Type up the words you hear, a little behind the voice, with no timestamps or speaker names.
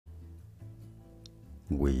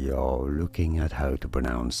We are looking at how to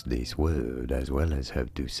pronounce this word, as well as how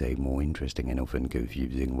to say more interesting and often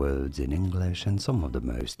confusing words in English and some of the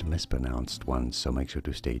most mispronounced ones, so make sure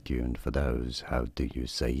to stay tuned for those. How do you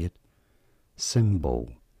say it?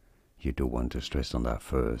 Symbol. You do want to stress on that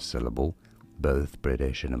first syllable. Both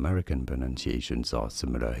British and American pronunciations are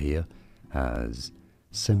similar here as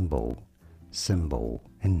symbol, symbol,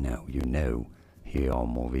 and now you know. Here are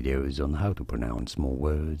more videos on how to pronounce more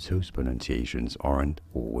words whose pronunciations aren't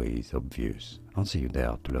always obvious. I'll see you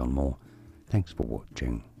there to learn more. Thanks for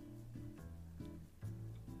watching.